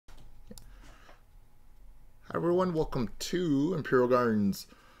Hi everyone, welcome to Imperial Gardens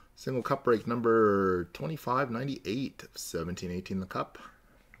single cup break number 2598 of 1718 the cup.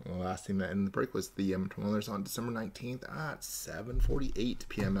 The last team that ended the break was the Edmonton Oilers on December 19th at 7:48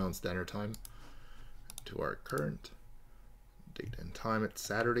 p.m. Mountain Standard Time. To our current date and time, it's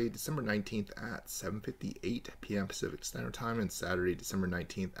Saturday, December 19th at 7:58 p.m. Pacific Standard Time and Saturday, December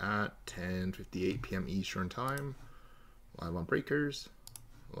 19th at 10:58 p.m. Eastern Time. Live on Breakers,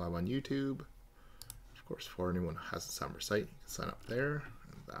 live on YouTube. Of course, for anyone who hasn't signed our site, you can sign up there.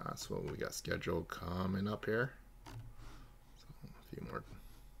 And that's what we got scheduled coming up here. So a few more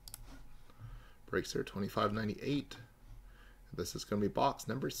breaks here, 2598. This is going to be box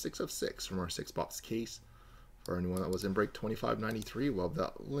number 6 of 6 from our 6-box case. For anyone that was in break 2593, we'll have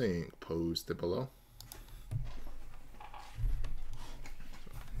that link posted below.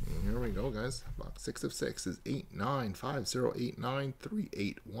 Here we go, guys. Box 6 of 6 is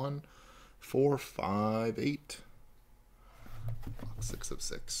 895089381. 458. Box 6 of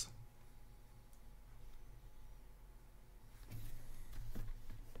 6.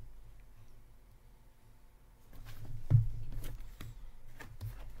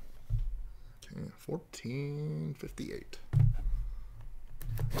 Okay, 1458.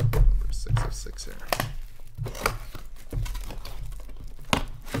 Number 6 of 6 here.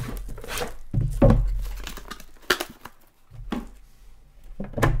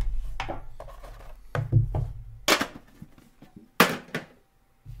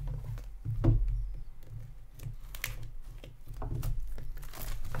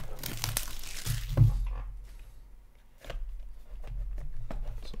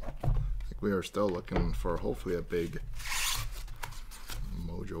 We are still looking for hopefully a big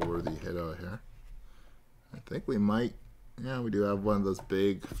mojo worthy hit out here. I think we might, yeah, we do have one of those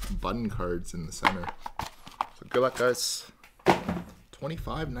big button cards in the center. So good luck, guys.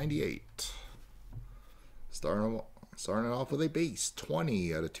 2598. Starting off with a base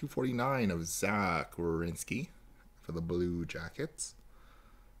 20 out of 249 of Zach Werenski for the Blue Jackets.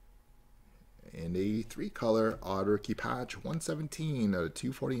 And a 3-color odd rookie patch, 117 out of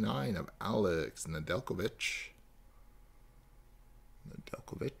 249 of Alex Nedeljkovic.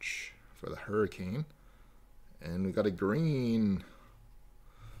 For the Hurricane. And we got a green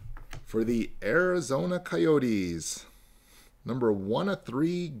for the Arizona Coyotes. Number 1 of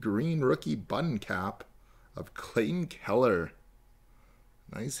 3 green rookie button cap of Clayton Keller.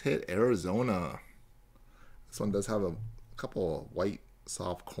 Nice hit, Arizona. This one does have a couple of white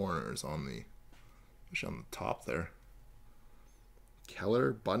soft corners on the top there.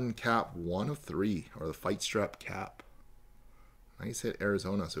 Keller button cap 1 of 3, or the fight strap cap. Nice hit,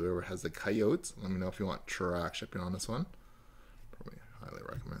 Arizona. So whoever has the Coyotes, let me know if you want track shipping on this one. Probably highly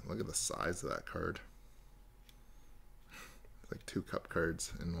recommend. Look at the size of that card. It's like 2 cup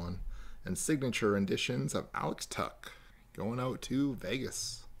cards in one. And signature renditions of Alex Tuck going out to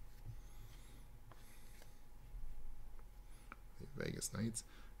Vegas. The Vegas Knights.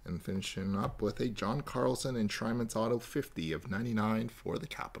 And finishing up with a John Carlson Enshrinements Auto 50 of 99 for the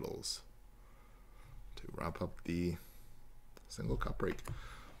Capitals to wrap up the single cup break.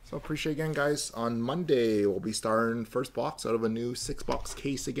 So appreciate again, guys. On Monday, we'll be starting first box out of a new 6-box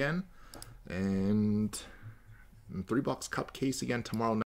case again. And 3-box cup case again tomorrow night.